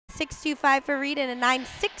9.625 for Reed and a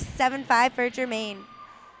 9.675 for Jermaine.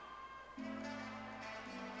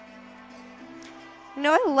 You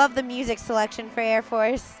know, I love the music selection for Air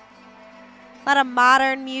Force. A lot of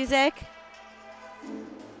modern music.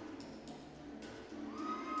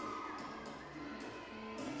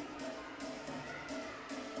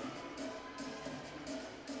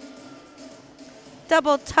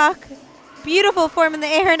 Double tuck. Beautiful form in the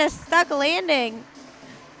air and a stuck landing.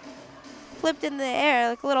 Flipped in the air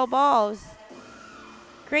like little balls.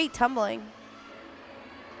 Great tumbling.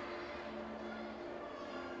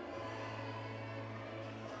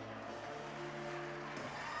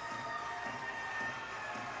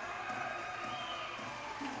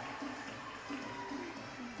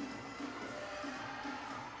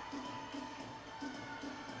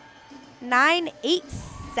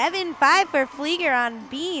 $9.875 for Flieger on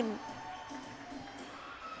beam.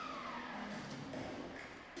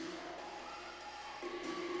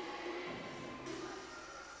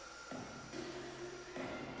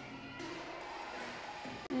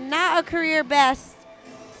 Not a career best.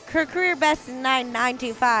 Her career best is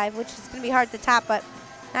 9.925, which is going to be hard to top, but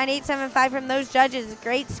 9.875 from those judges is a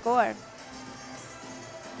great score.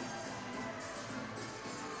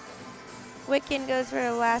 Witgen goes for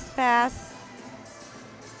the last pass.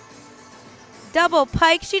 Double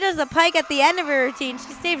pike. She does the pike at the end of her routine.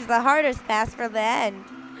 She saves the hardest pass for the end.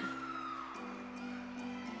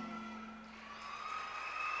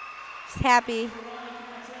 She's happy.